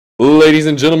Ladies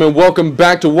and gentlemen, welcome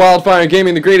back to Wildfire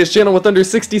Gaming, the greatest channel with under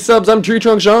 60 subs. I'm Tree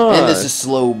Trunk Sean. And this is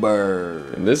Slow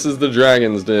Bird. And this is the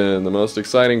Dragon's Den, the most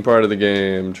exciting part of the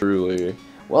game, truly.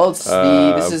 Well, it's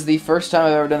this is the first time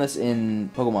I've ever done this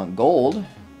in Pokemon Gold.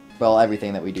 Well,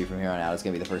 everything that we do from here on out is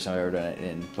going to be the first time I've ever done it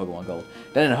in Pokemon Gold.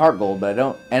 Done it in Heart Gold, but I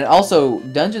don't... And also,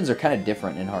 dungeons are kind of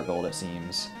different in Heart Gold, it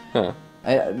seems. Huh.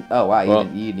 Oh, wow, well,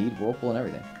 you need Whirlpool and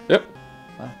everything. Yep.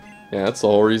 Wow. Yeah, that's the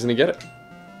whole reason to get it.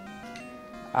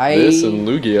 I this and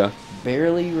Lugia.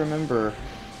 Barely remember...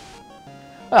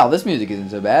 Well, this music isn't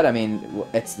so bad. I mean,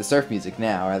 it's the surf music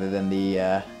now, rather than the...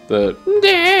 Yeah, whatever.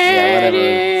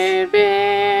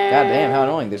 God damn, how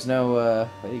annoying. There's no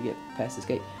way to get past this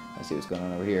gate. Let's see what's going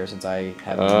on over here, since I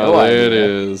have no idea. There it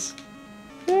is.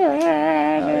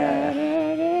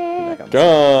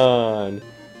 Gone.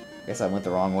 I guess I went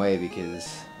the wrong way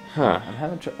because I'm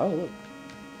having trouble. Oh, look.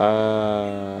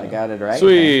 I got a dragon.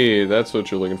 Sweet, that's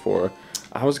what you're looking for.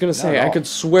 I was gonna say, I could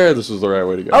swear this was the right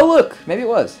way to go. Oh, look, maybe it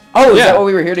was. Oh, is that what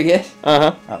we were here to get?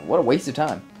 Uh-huh. What a waste of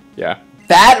time. Yeah.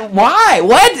 Why?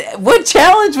 What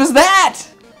challenge was that?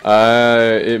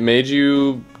 It made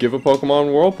you give a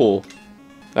Pokemon Whirlpool.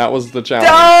 That was the challenge.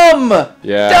 Dumb!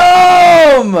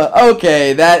 Yeah. Dumb!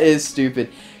 Okay, that is stupid.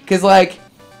 Because, like,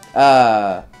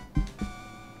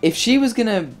 if she was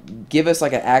gonna give us,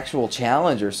 like, an actual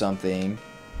challenge or something...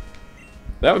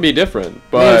 That would be different,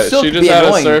 but she just had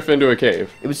to surf into a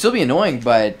cave. It would still be annoying,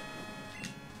 but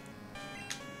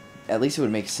at least it would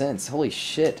make sense. Holy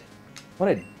shit. What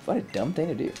a dumb thing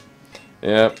to do.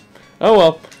 Yeah. Oh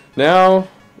well. Now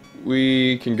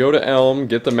we can go to Elm,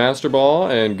 get the Master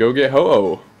Ball, and go get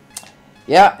Ho-Oh.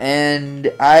 Yeah, and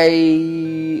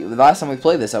the last time we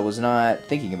played this, I was not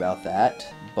thinking about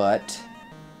that, but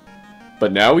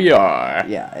now we are.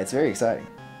 Yeah, it's very exciting.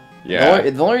 Yeah.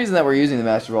 The only reason that we're using the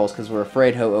Master Ball is because we're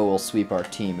afraid Ho-Oh will sweep our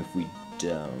team if we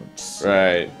don't. So.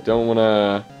 Right. Don't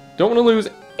wanna lose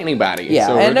anybody. Yeah,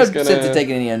 so and no sense of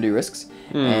taking any undue risks.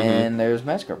 Mm-hmm. And there's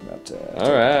Magikarp about to...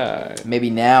 Alright.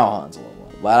 Maybe now Han's a little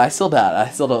one. But I still doubt it.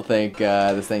 I still don't think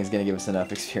this thing's going to give us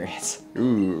enough experience.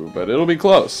 Ooh, but it'll be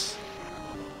close.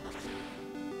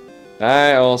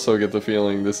 I also get the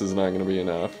feeling this is not going to be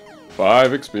enough.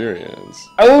 5 experience.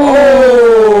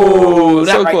 Oh!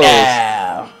 So right close. Now.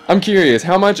 I'm curious,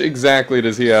 how much exactly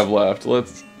does he have left?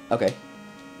 Let's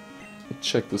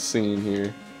check the scene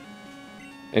here.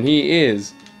 And he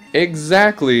is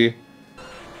exactly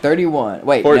 31.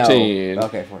 Wait, 14. No.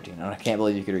 Okay, 14. I can't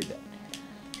believe you could read that.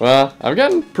 Well, I've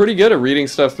gotten pretty good at reading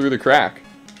stuff through the crack.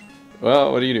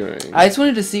 Well, what are you doing? I just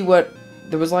wanted to see what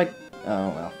there was like. Oh,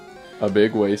 well. A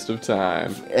big waste of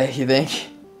time. You think?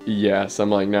 Yes, I'm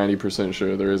like 90%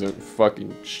 sure there isn't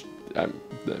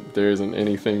there isn't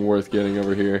anything worth getting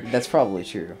over here. That's probably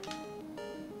true.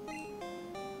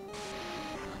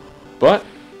 But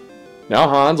now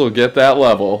Hans will get that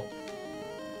level.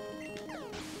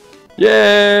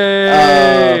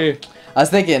 Yay! I was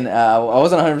thinking, I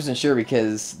wasn't 100% sure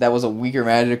because that was a weaker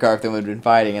Magikarp than we'd been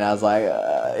fighting, and I was like,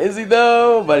 is he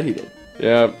though? But he did.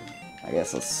 Yep. I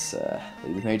guess let's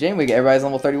leave with MaryJane. Everybody's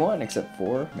level 31 except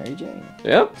for MaryJane.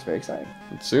 Yep. It's very exciting.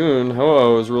 Soon,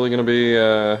 Ho-Oh is really going to be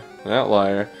an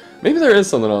outlier. Maybe there is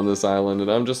something on this island, and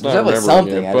I'm just not remembering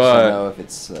something. it. I just don't know if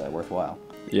it's worthwhile.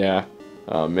 Yeah.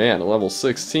 Oh man, at level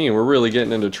 16, we're really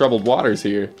getting into troubled waters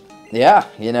here. Yeah,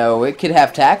 you know, it could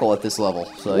have tackle at this level,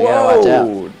 so you gotta watch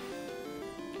out.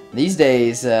 These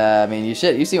days, I mean, you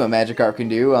see what Magikarp can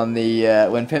do on the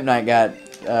when Pimp Knight got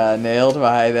nailed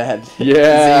by that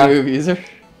Z-move user.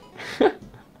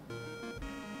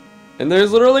 And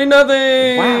there's literally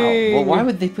nothing! Wow, well why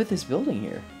would they put this building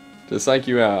here? To psych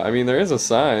you out. I mean, there is a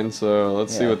sign, so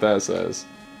let's see what that says.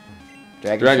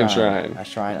 Dragon Shrine. A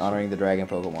shrine honoring the dragon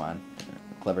Pokemon.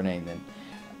 Clever name, then.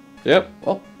 Yep.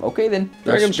 Well, okay then.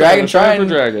 Dragon Shrine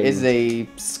is a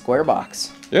square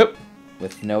box. Yep.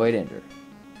 With no way to enter.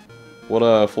 What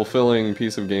a fulfilling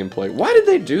piece of gameplay. Why did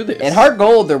they do this? In Heart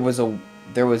Gold, there was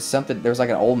like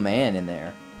an old man in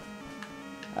there.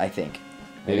 I think.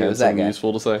 Maybe it was that guy.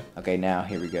 Useful to say. Okay, now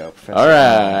here we go. All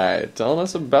right, telling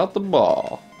us about the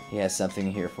ball. He has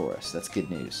something here for us. That's good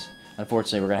news.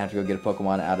 Unfortunately, we're gonna have to go get a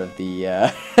Pokemon out of the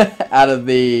out of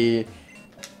the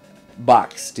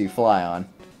box to fly on.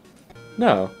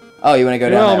 No. Oh, you want to go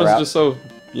down that route? Just so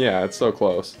it's so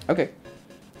close. Okay.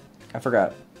 I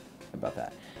forgot about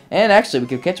that. And actually, we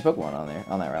could catch a Pokemon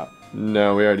on that route.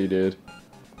 No, we already did.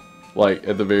 Like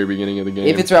at the very beginning of the game.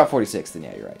 If it's Route 46, then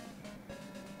yeah, you're right.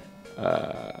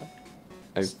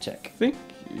 Let's check. I think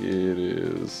it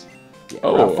is. Yeah,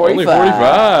 oh, only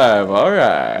 45. All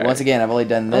right. Once again, I've only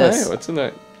done this. Oh, hey, what's in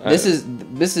that? This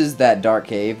is that dark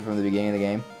cave from the beginning of the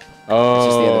game. Oh. It's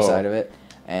just the other side of it.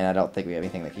 And I don't think we have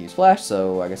anything that can use flash,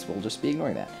 so I guess we'll just be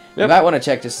ignoring that. Yep. We might want to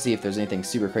check just to see if there's anything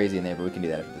super crazy in there, but we can do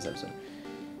that after this episode.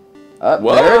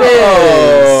 Whoa! There it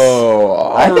is!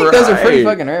 I think those are Alright. pretty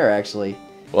fucking rare, actually.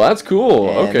 Well, that's cool.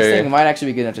 And Okay. this thing might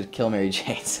actually be good enough to kill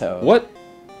MaryJane, so... What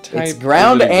type It's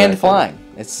ground is it and exactly? flying.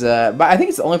 It's but I think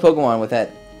it's the only Pokemon with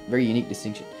that very unique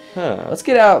distinction. Huh. Let's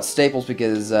get out Staples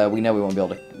because we know we won't be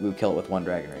able to kill it with one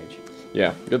Dragon Rage.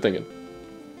 Yeah, good thinking.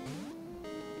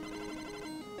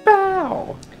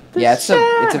 Bow! Yeah, it's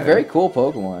a very cool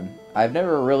Pokemon. I've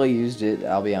never really used it,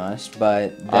 I'll be honest,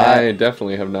 but I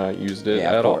definitely have not used it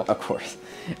at all. Of course.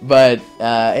 But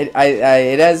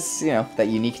it has, you know, that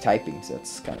unique typing, so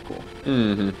it's kind of cool.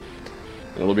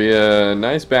 Mm-hmm. It'll be a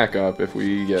nice backup if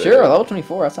we get it. Sure, level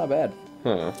 24, that's not bad.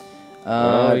 Huh.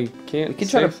 Well, we we can't can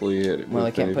try to- safely hit it Well, I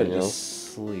with can't put it anything to else.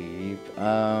 sleep.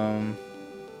 Well,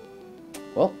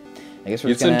 I guess we're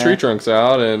You'd just gonna... send Tree Trunks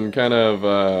out and kind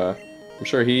of, I'm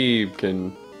sure he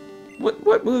can...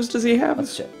 What moves does he have?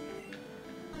 Let's check.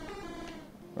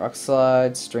 Rock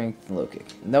Slide, Strength, and Low Kick.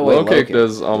 No way Low Kick would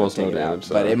does almost take no it out, damage,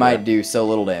 so, but it yeah. might do so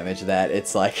little damage that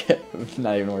it's like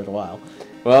not even worthwhile.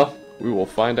 Well, we will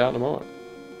find out in a moment.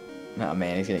 Oh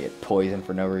man, he's gonna get poisoned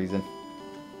for no reason.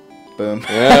 Boom.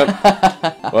 Yep.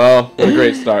 Well, what a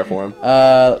great start for him.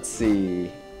 Let's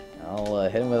see. I'll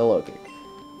hit him with a Low Kick.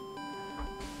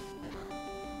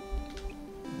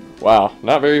 Wow,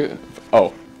 not very...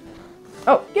 Oh.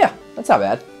 Oh, yeah, that's not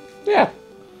bad. Yeah.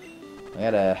 We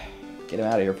gotta get him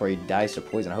out of here before he dies to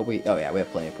poison. I hope we... Oh yeah, we have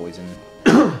plenty of poison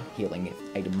healing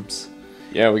items.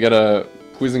 Yeah, we got a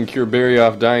Poison Cure Berry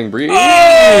off Dying Breed.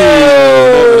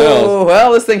 Oh,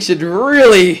 well, this thing should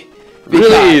really be caught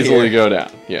Really easily here. go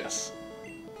down, yes.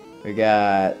 We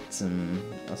got some...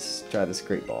 Let's try this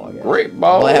Great Ball, I guess. Great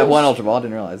Ball. Well, I have one Ultra Ball. I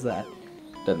didn't realize that.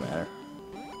 Doesn't matter.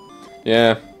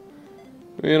 Yeah.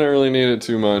 We don't really need it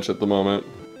too much at the moment.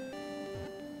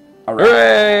 Alright.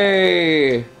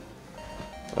 Hooray!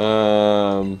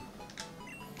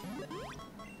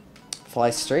 Fly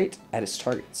straight at its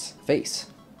target's face.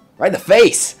 Right in the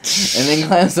face! And then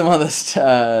climbs them on the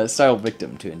startled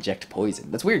victim to inject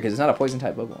poison. That's weird because it's not a poison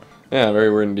type Pokemon. Yeah,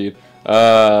 very weird indeed.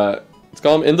 Let's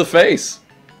call him In the Face.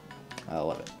 I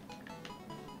love it.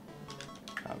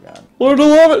 Oh god. Learn to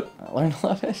love it! I learned to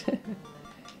love it.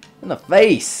 In the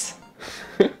face!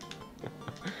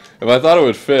 If I thought it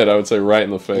would fit, I would say right in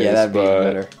the face. Yeah, that'd be but...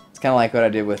 better. It's kind of like what I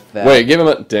did with that. Wait, give him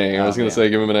a... Dang, I was going to yeah. say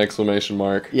give him an exclamation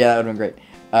mark. Yeah, that would have been great.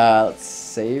 Let's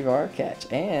save our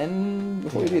catch. And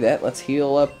before we do that, let's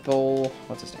heal up old...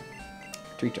 What's his name?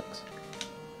 Tree Trunks.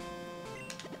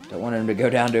 Don't want him to go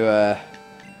down to a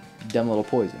dumb little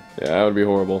poison. Yeah, that would be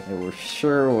horrible. It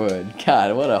sure would.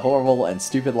 God, what a horrible and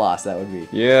stupid loss that would be.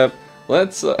 Yep.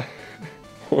 Let's...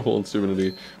 horrible and stupid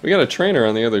indeed. We got a trainer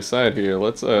on the other side here.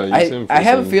 Let's use him for I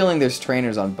have some... a feeling there's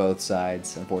trainers on both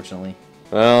sides, unfortunately.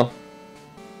 Well,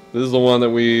 this is the one that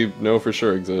we know for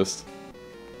sure exists.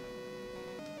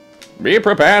 Be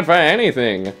prepared for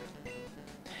anything.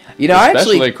 You know,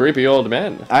 Especially creepy old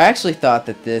men. I actually thought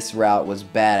that this route was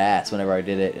badass whenever I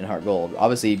did it in Heart Gold.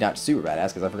 Obviously, not super badass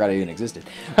because I forgot it even existed.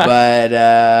 But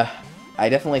I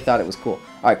definitely thought it was cool.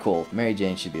 All right, cool.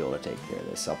 MaryJane should be able to take care of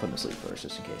this. I'll put him to sleep first,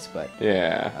 just in case. But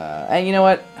Yeah. and you know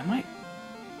what? I might.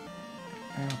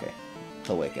 Okay,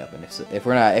 he'll wake up, and if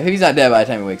he's not dead by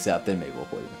the time he wakes up, then maybe we'll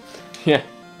poison him. Yeah.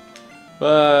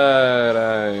 But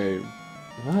I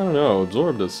don't know.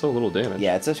 Absorb does so little damage.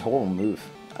 Yeah, it's such a horrible move.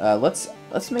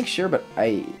 Let's make sure, but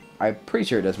I'm pretty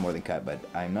sure it does more than cut, but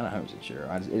I'm not 100% sure.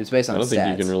 It's based on I don't its stats.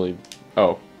 think you can really.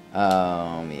 Oh.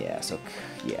 Yeah. So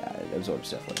yeah,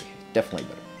 absorb's definitely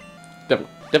better.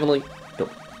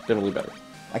 Definitely better.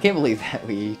 I can't believe that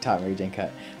we taught MaryJane cut.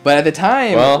 But at the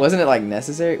time, Well- wasn't it like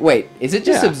necessary? Wait, is it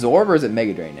just Yeah. absorb or is it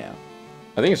Mega Drain now?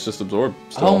 I think it's just absorb.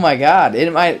 Still. Oh my god,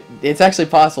 it's actually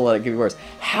possible that it could be worse.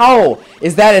 How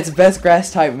is that its best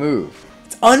grass type move?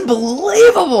 It's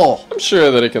unbelievable! I'm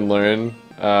sure that it can learn.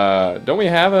 Don't we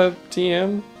have a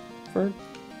TM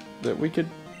that we could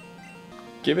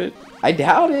give it? I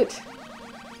doubt it.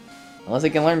 Unless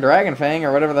it can learn Dragon Fang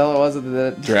or whatever the hell it was.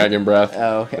 Dragon Breath.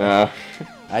 Oh, okay.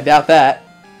 I doubt that.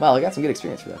 Well, I got some good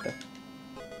experience for that, though.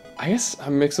 I guess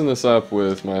I'm mixing this up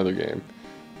with my other game.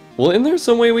 Well, isn't there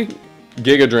some way we...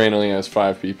 Giga Drain only has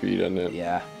 5 PP, doesn't it?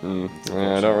 Yeah. I don't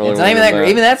really It's not even that great.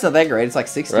 Even that's not that great. It's like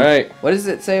 60. Right. What does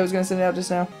it say I was going to send it out just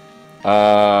now?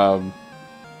 I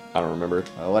don't remember.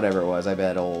 Whatever it was. I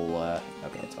bet old...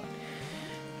 okay, it's fine.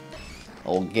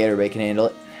 Old Gatorbait can handle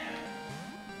it.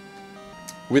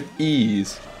 With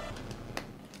ease.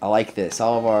 I like this.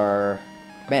 All of our...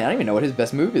 Man, I don't even know what his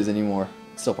best move is anymore.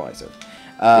 Still probably so.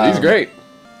 He's great.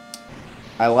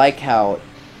 I like how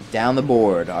down the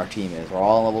board our team is. We're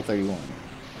all on level 31.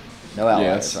 No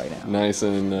outliers right now. Nice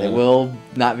and... It will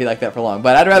not be like that for long.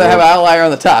 But I'd rather have an outlier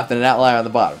on the top than an outlier on the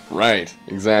bottom. Right,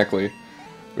 exactly.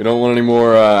 We don't want any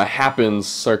more happens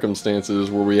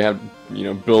circumstances where we have,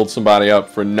 build somebody up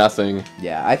for nothing.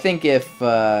 Yeah, I think if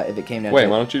it came down Wait, to...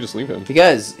 why don't you just leave him?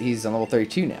 Because he's on level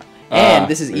 32 now. And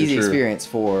this is easy experience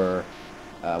for...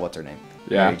 what's her name?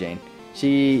 Yeah. MaryJane.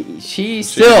 She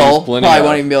still probably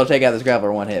won't even be able to take out this grappler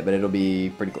in one hit, but it'll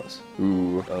be pretty close.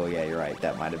 Ooh. Oh, yeah, you're right.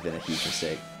 That might have been a huge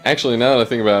mistake. Actually, now that I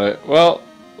think about it, well...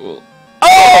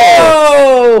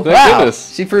 Oh! Thank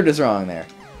goodness. She proved us wrong there.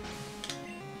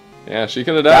 Yeah, she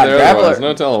could have died there otherwise.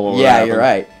 No telling what would happen. Yeah, you're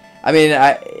right. I mean,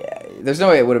 there's no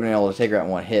way it would have been able to take her out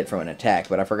in one hit from an attack,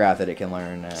 but I forgot that it can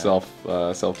learn...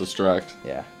 self-destruct.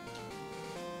 Yeah.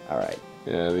 Alright.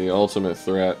 Yeah, the ultimate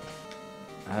threat.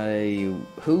 I'd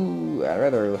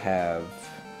rather have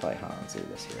probably Hans do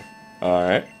this here.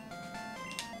 Alright.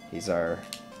 He's our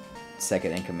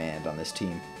second in command on this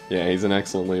team. Yeah, he's an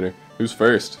excellent leader. Who's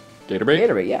first? Gatorbait?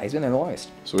 Gatorbait, yeah, he's been there the longest.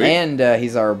 Sweet. And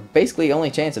he's our basically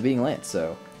only chance of beating Lance,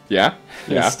 so... Yeah?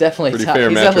 Yeah. He's definitely Pretty top. fair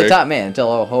He's metric. definitely top man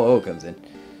until Ho-Oh comes in.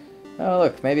 Oh,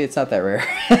 look, maybe it's not that rare.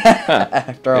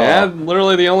 After all. Yeah,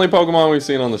 literally the only Pokemon we've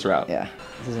seen on this route. Yeah,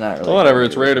 this is not really... Well, whatever,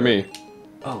 it's rare to me.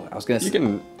 Oh, I was gonna... You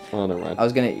can... Oh, never mind. I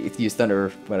was gonna use Thunder or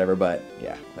whatever, but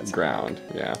yeah. That's Ground,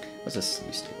 yeah. Let's just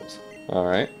use Staples.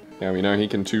 Alright. Yeah, we know he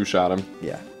can two-shot him.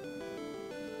 Yeah.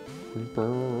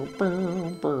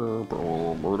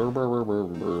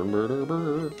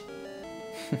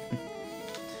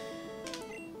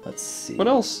 Let's see. What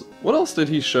else? What else did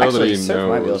he show Actually, that he Surf knows?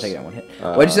 might be able to take it in one hit.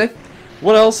 What'd you say?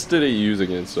 What else did he use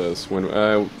against us when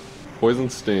Poison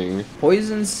Sting?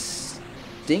 Poison,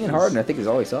 Sting, and Harden. I think is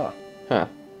all he saw. Huh.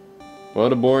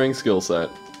 What a boring skill set.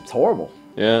 It's horrible.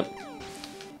 Yeah.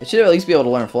 It should at least be able to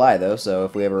learn Fly though. So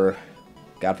if we ever,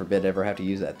 God forbid, ever have to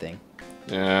use that thing.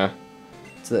 Yeah.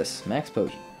 What's this? Max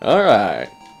Potion. All right.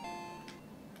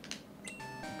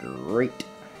 Great.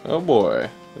 Oh boy,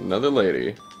 another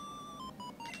lady.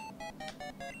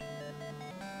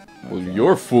 Well,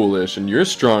 you're foolish, and your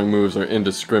strong moves are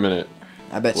indiscriminate.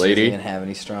 I bet she doesn't even have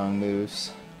any strong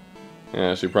moves.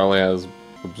 Yeah, she probably has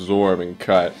Absorb and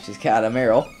Cut. She's got a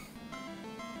Meryl.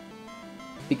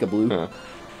 Peekaboo. Huh.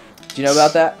 Do you know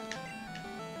about that?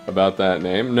 About that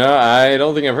name? No, I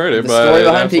don't think I've heard it, The but story it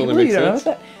behind absolutely Peekaboo? makes You don't know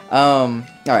sense. about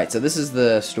that? Alright, so this is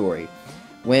the story.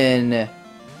 When...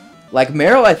 Like,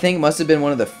 Meryl, I think, must have been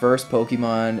one of the first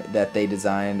Pokemon that they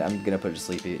designed. I'm going to put it to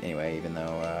sleep anyway, even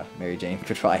though MaryJane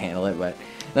could probably handle it, but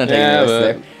not taking Yeah,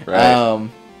 risks there. right.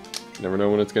 Never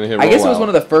know when it's going to hit. I guess it was one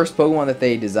of the first Pokemon that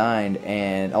they designed,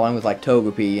 and along with, like,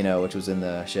 Togepi, which was in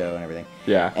the show and everything.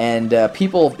 Yeah. And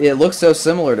people, it looks so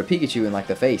similar to Pikachu in, like,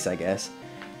 the face, I guess.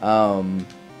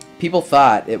 People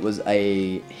thought it was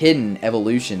a hidden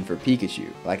evolution for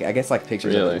Pikachu. Like, I guess, like,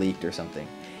 pictures of it leaked or something.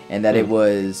 And that it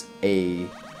was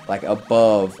like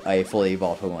above a fully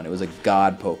evolved Pokemon. It was a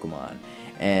god Pokemon.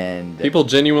 And people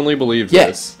genuinely believed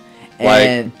this.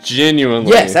 And like,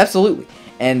 genuinely. Yes, absolutely.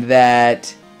 And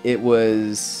that it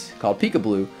was called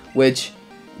Peekaboo, which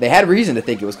they had reason to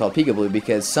think it was called Peekaboo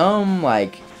because some,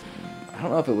 like, I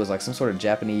don't know if it was like some sort of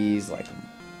Japanese, like,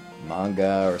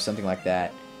 manga or something like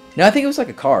that. No, I think it was like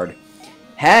a card.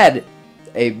 Had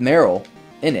a Meryl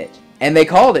in it. And they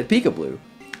called it Peekaboo.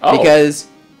 Oh. Because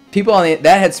people on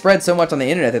that had spread so much on the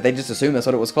internet that they just assumed that's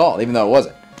what it was called, even though it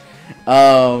wasn't.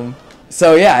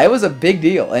 So yeah, it was a big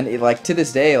deal, and like to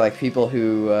this day, like people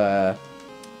who I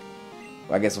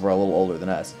guess were a little older than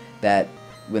us, that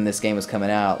when this game was coming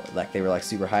out, like they were like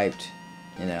super hyped.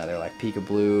 They're like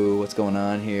Peekaboo, what's going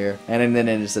on here? And then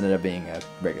it just ended up being a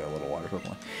regular little water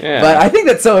Pokemon. Yeah. But I think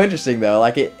that's so interesting though.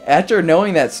 Like after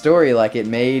knowing that story, like it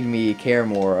made me care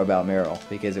more about Meryl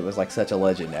because it was like such a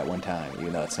legend at one time,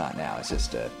 even though it's not now. It's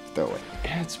just a throwaway.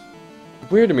 Yeah, it's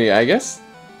weird to me. I guess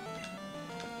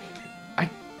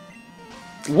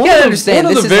one of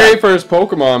the very first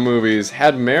Pokemon movies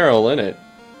had Meryl in it.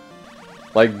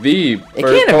 Like the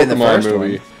first Pokemon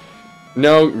movie. One.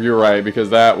 No, you're right, because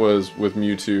that was with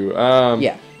Mewtwo.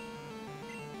 Yeah.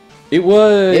 It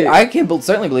was... I can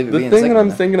certainly believe it being the thing that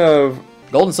I'm thinking of...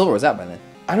 Gold and Silver was out by then.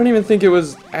 I don't even think it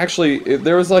was actually...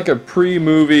 there was like a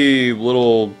pre-movie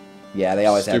little... Yeah, they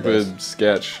always had those. Stupid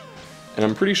sketch. And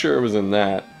I'm pretty sure it was in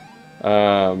that.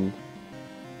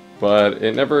 But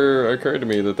it never occurred to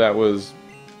me that that was...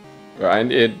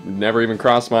 It never even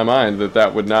crossed my mind that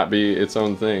that would not be its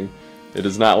own thing. It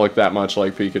does not look that much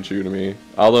like Pikachu to me.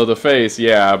 Although the face,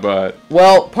 yeah, but...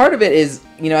 Well, part of it is,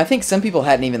 I think some people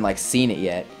hadn't even, like, seen it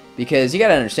yet. Because you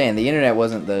gotta understand, the internet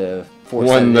wasn't the force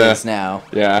that it is now.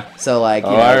 Yeah. So, like,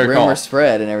 rumors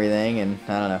spread and everything, and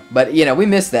I don't know. But, we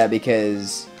missed that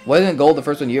because... Wasn't Gold the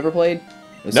first one you ever played?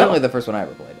 It was certainly the first one I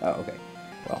ever played. Oh, okay.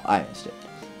 Well, I missed it.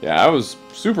 Yeah, I was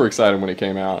super excited when it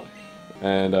came out,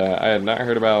 and I had not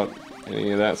heard about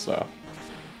any of that stuff.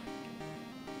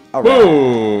 All right.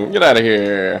 Boom! Get out of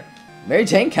here.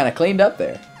 MaryJane kind of cleaned up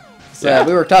there. So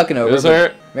we were talking over. It was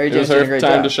her. MaryJane it was her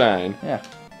time to shine. Yeah.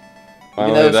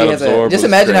 Finally, that absorb just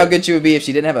imagine how good she would be if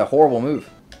she didn't have a horrible move.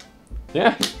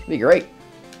 Yeah. It'd be great.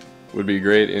 Would be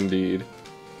great indeed.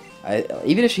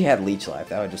 Even if she had Leech Life,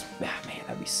 that would just... man,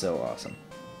 that'd be so awesome.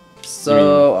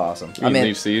 So awesome. I mean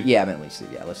Leech Seed? Yeah, I meant Leech Seed.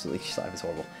 Yeah, Leech Life is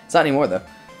horrible. It's not anymore, though.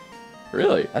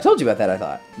 Really? I told you about that, I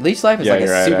thought. Leech Life is like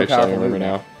a super powerful move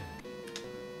now.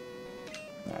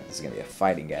 Alright, this is going to be a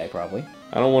fighting guy, probably.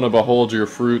 I don't want to behold your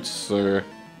fruits, sir.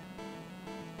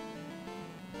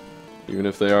 Even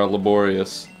if they are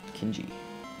laborious. Kinji.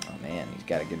 Oh, man, he's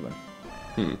got a good one.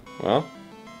 Well,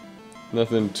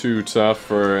 nothing too tough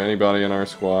for anybody in our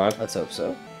squad. Let's hope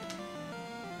so.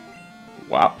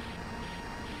 Wow.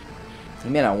 He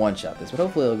may not one-shot this, but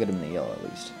hopefully he'll get him in the yellow at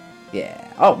least.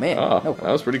 Yeah. Oh, man. Oh, no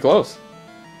that was pretty close.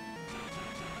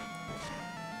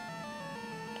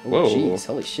 Whoa. Jeez,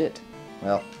 holy shit.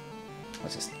 Well,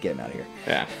 let's just get him out of here.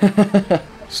 Yeah.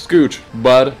 Scooch,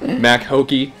 bud, Mac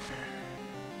Hokey.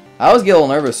 I always get a little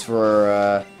nervous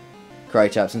for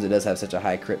Karate Chop since it does have such a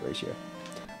high crit ratio.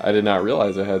 I did not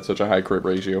realize it had such a high crit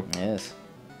ratio. Yes.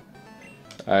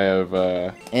 I have,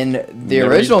 in the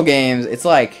original games, it's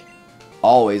like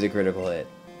always a critical hit.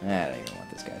 I don't even want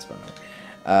this guy spun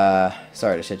over.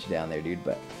 Sorry to shut you down there, dude,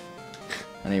 but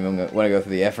I don't even want to go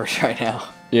through the effort right now.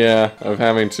 Yeah, of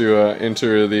having to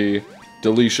enter the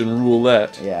deletion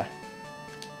roulette. Yeah.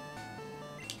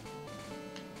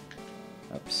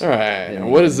 Oops. Alright,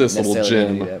 what is this little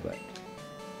gem?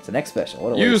 It's the next special.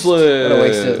 What a Useless. Waste. What a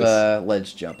waste of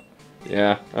ledge jump.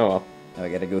 Yeah, oh well. Now I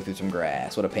gotta go through some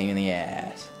grass. What a pain in the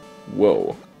ass.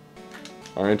 Whoa.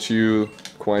 Aren't you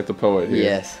quite the poet here?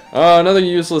 Yes. Oh, another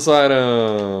useless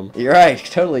item. You're right.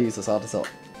 Totally useless. I'll just help.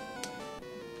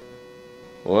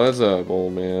 What's up,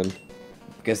 old man?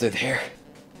 Because they're there.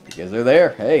 Because they're there.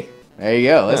 Hey, there you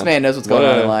go. This man knows what's going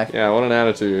on in life. Yeah, what an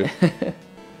attitude.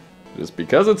 Just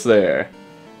because it's there.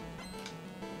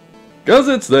 Because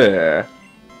it's there.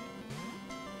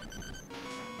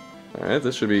 Alright,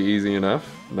 this should be easy enough.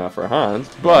 Not for Hans,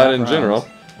 but in general.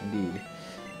 Indeed.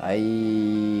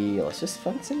 Let's just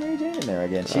fucking send MaryJane in there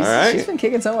again. She's been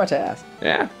kicking so much ass.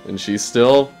 Yeah, and she's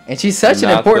still... And she's such an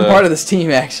important part of this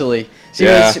team, actually.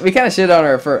 We kind of shit on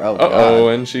her for... Oh,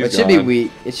 God. And she's It should be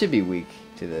weak. It should be weak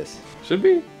to this. Should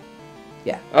be?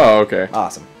 Yeah. Oh, okay.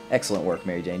 Awesome. Excellent work,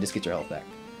 MaryJane. Just get your health back.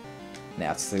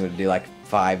 Now it's going to do like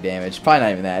 5 damage. Probably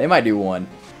not even that. It might do 1.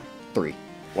 3.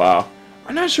 Wow.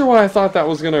 I'm not sure why I thought that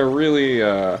was going to really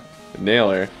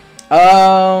nail her.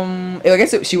 I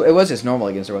guess it was just normal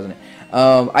against her, wasn't it?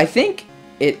 I think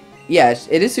it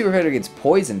is super effective against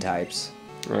poison types.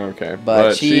 Okay.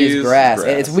 But she's grass.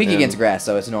 It's weak against grass,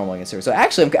 so it's normal against her. So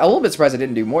actually, I'm a little bit surprised I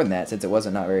didn't do more than that since it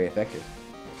wasn't not very effective.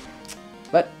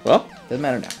 But, well, doesn't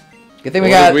matter now. Good thing we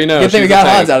got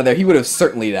Hans out of there. He would have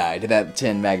certainly died to that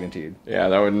 10 magnitude. Yeah,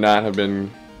 that would not have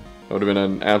been... That would have been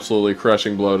an absolutely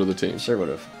crushing blow to the team. Sure would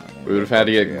have. We would have had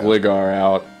to get Gligar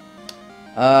out.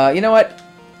 You know what?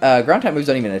 Ground type moves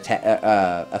don't even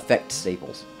affect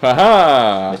staples.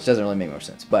 Haha! Which doesn't really make much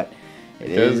sense, but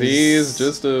because he's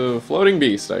just a floating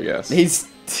beast, I guess.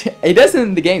 He does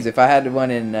in the games. If I had one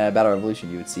in Battle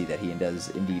Revolution, you would see that he does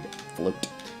indeed float.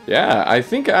 Yeah, I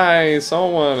think I saw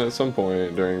one at some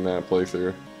point during that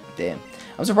playthrough. Damn.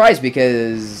 I'm surprised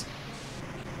because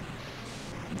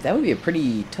that would be a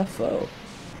pretty tough foe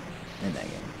in that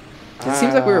game. It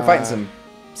seems like we were fighting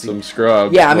some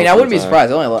scrubs. Yeah, I mean, I wouldn't be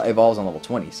surprised. It only evolves on level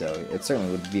 20, so it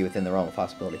certainly would be within the realm of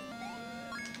possibility.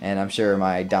 And I'm sure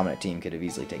my dominant team could have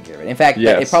easily taken care of it. In fact,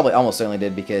 it probably almost certainly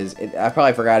did because I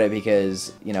probably forgot it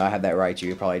because, you know, I had that Raichu.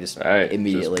 You probably just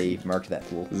immediately murked that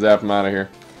fool. Zap him out of here.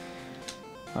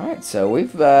 Alright, so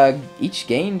we've each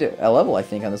gained a level, I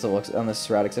think, on this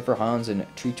route, except for Hans and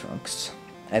Tree Trunks.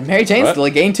 And MaryJane still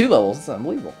gained 2 levels. It's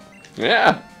unbelievable.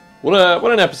 Yeah. What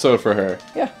an episode for her.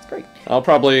 Yeah, it's great. I'll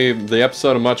probably... The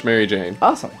episode of Much MaryJane.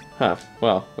 Awesome. Huh.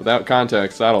 Well, without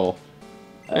context, that'll...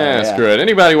 screw it.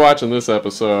 Anybody watching this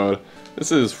episode...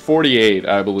 This is 48,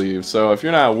 I believe. So if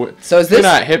you're not... if you're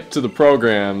not hip to the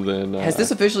program, then... has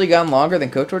this officially gone longer than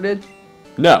KOTOR did?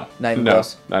 No. Not even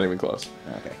close? Not even close.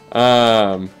 Okay.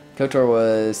 KOTOR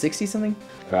was 60-something?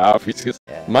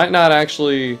 Might not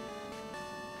actually...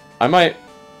 I might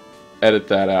edit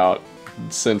that out.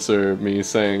 Censor me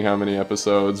saying how many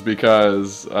episodes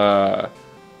because I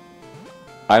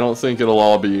don't think it'll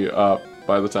all be up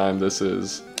by the time this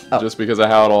is. Just because of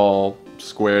how it all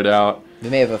squared out. We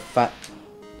may have a...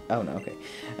 Oh, no, okay.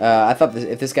 I thought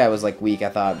if this guy was like weak, I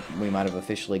thought we might have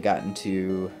officially gotten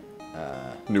to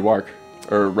Newark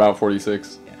or Route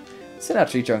 46. Yeah. Send out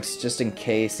tree trunks just in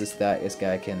case this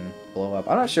guy can blow up.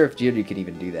 I'm not sure if Geodude could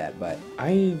even do that, but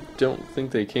I don't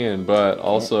think they can. But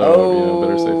also,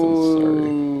 better safe than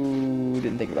sorry.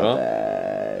 Didn't think about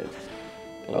that.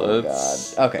 Oh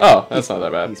god. Okay. Oh, that's not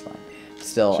that bad. He's fine.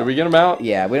 Still. Should we get him out?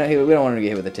 Yeah, we don't want him to get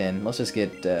hit with a 10. Let's just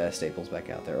get Staples back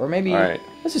out there, or maybe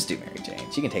let's just do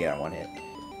MaryJane. She can take it on one hit.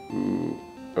 Ooh.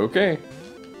 Okay.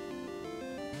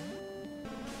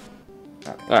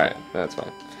 Alright, that's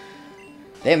fine.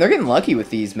 Damn, they're getting lucky with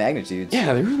these magnitudes.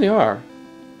 Yeah, they really are.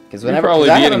 Because whenever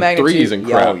I have a magnitude, 3s and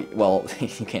crap. Yeah, well,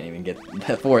 you can't even get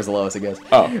 4 is the lowest it goes.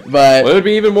 Oh, but it would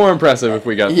be even more impressive if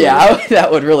we got. Yeah,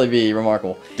 that would really be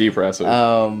remarkable. Depressive.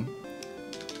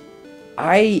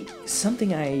 I guess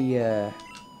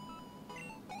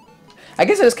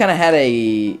I just kind of had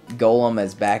a golem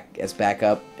as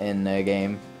backup in the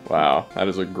game. Wow, that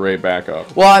is a great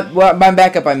backup. Well, by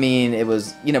backup I mean it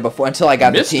was before until I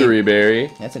got the team. Mystery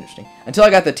Berry. That's interesting. Until I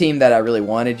got the team that I really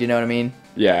wanted, you know what I mean?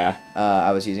 Yeah.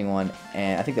 I was using one,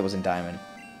 and I think that was in Diamond,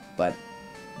 but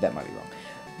that might be wrong.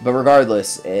 But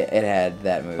regardless, it had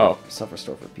that move. Oh.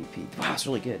 Self-restore for PP. Wow, it's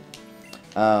really good.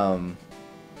 And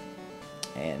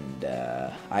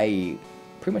I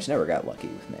pretty much never got lucky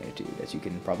with Magnitude, as you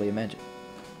can probably imagine.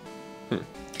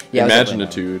 Yeah,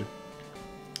 Imaginitude.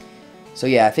 So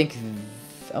yeah, I think...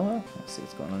 Oh well, let's see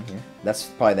what's going on here. That's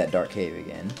probably that dark cave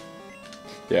again.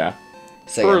 Yeah.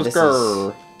 So yeah,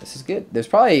 this is good. There's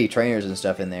probably trainers and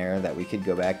stuff in there that we could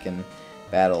go back and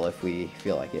battle if we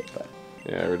feel like it, but...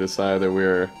 Yeah, we decided that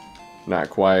we're not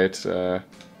quite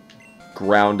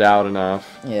ground out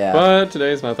enough. Yeah. But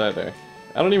today's not that day.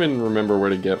 I don't even remember where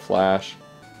to get Flash.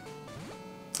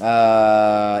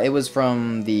 It was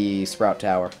from the Sprout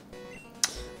Tower.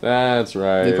 That's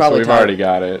right. We've already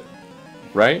got it.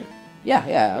 Right? Yeah,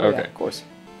 okay. Yeah, of course.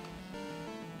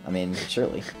 I mean,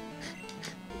 surely.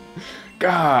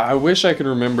 God, I wish I could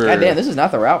remember. God damn, this is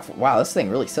not the route for... Wow, this thing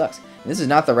really sucks. This is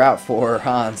not the route for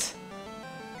Hans.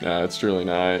 No, it's truly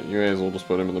not. You may as well just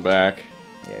put him in the back.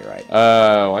 Yeah, you're right.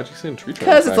 Why'd you send Tree Trunk?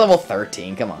 Because it's level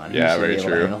 13, come on. Yeah, very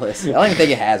true. I don't even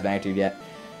think it has Magnitude yet.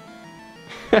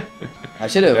 I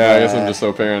should have. Yeah, I guess I'm just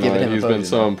so paranoid. He's been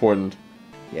so important.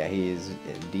 Yeah, he is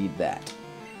indeed that.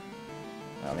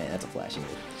 Oh man, that's a flashy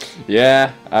move.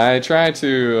 Yeah, I try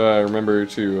to remember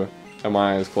to have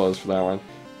my eyes closed for that one.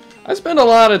 I spend a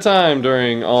lot of time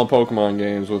during all Pokemon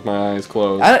games with my eyes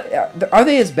closed. Are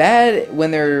they as bad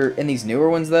when they're in these newer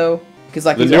ones though? Because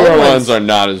like the newer ones are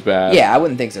not as bad. Yeah, I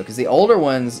wouldn't think so. Because the older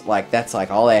ones, like that's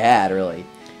like all they had really.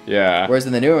 Yeah. Whereas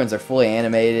in the newer ones, they're fully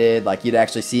animated. Like you'd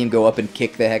actually see him go up and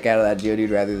kick the heck out of that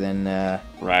Geodude rather than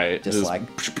right. Just like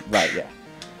right, yeah.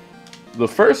 The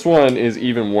first one is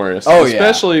even worse. Oh,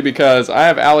 especially because I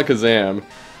have Alakazam,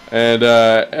 and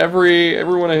every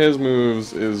one of his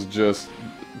moves is just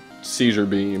Seizure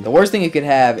Beam. The worst thing you could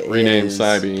have rename is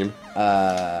Psybeam.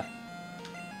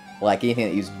 Like anything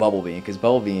that uses Bubble Beam, because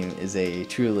Bubble Beam is a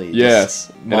truly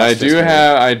and I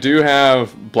do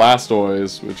have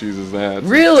Blastoise, which uses that.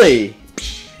 Really?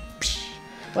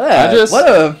 What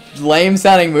a lame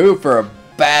sounding move for a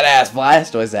badass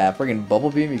Blastoise to have. Friggin' Bubble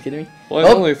Beam, are you kidding me? Well,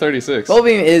 it's only 36. Bubble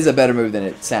Beam is a better move than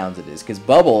it sounds it is, because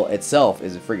Bubble itself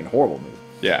is a friggin' horrible move.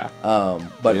 Yeah.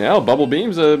 But Bubble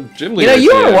Beam's a gym leader.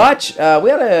 You ought to watch. We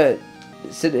ought to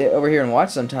sit over here and watch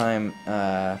sometime.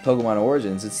 Pokemon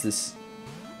Origins. It's this.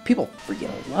 People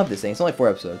freaking love this thing. It's only 4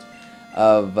 episodes.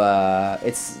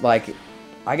 It's like,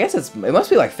 I guess it must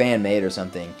be like fan made or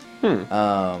something.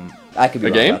 I could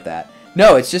be wrong about that.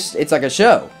 No, it's like a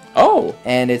show. Oh.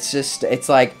 And it's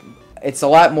like. It's a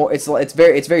lot more. It's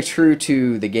very true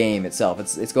to the game itself.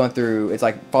 It's going through. It's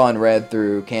like Fallen Red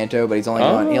through Kanto, but he's only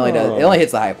going. It only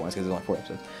hits the high points because there's only 4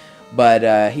 episodes.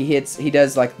 But he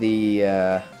does like the.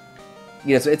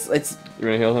 So it's. You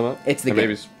gonna heal him up? It's the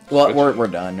game. Well, we're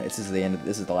done. This is the end.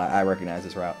 This is the last. I recognize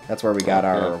this route. That's where we got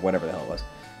our whatever the hell it was.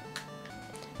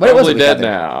 But it wasn't dead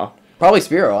now. Probably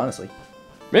Spearow, honestly.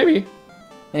 Maybe.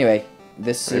 Anyway.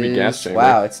 This Maybe is Gas Chamber.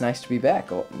 Wow. It's nice to be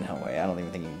back. Oh, no way. I don't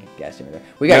even think you can get Gas Chamber there.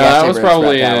 We got Gas Chamber. That was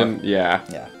probably in.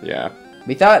 Yeah.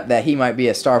 We thought that he might be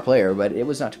a star player, but it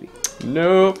was not to be.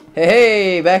 Nope.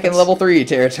 Hey, back in level 3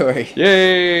 territory.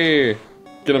 Yay!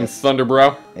 Get him,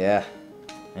 Thunderbro. Yeah.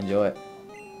 Enjoy it.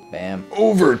 Bam.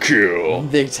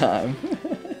 Overkill. Big time.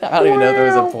 I don't even know if there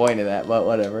was a point in that, but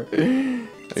whatever.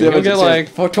 You'll get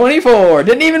like 24.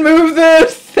 Didn't even move the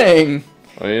thing.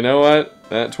 Well, you know what?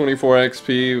 That 24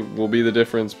 XP will be the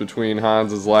difference between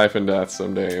Hans's life and death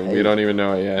someday, and we don't even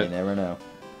know it yet. You never know.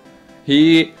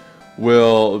 He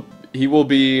will he will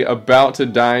be about to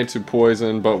die to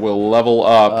poison, but will level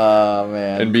up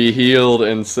and be healed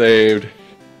and saved.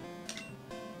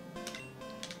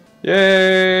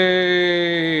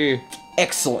 Yay!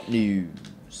 Excellent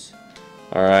news.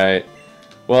 Alright.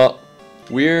 Well,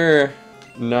 we're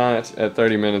not at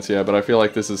 30 minutes yet, but I feel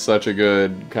like this is such a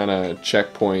good kind of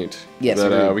checkpoint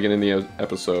that we get in the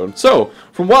episode. So,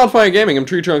 from Wildfire Gaming, I'm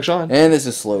Tree Trunk Sean. And this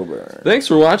is Slow Burn. Thanks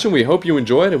for watching. We hope you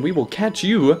enjoyed, and we will catch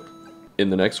you in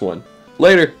the next one.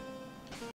 Later.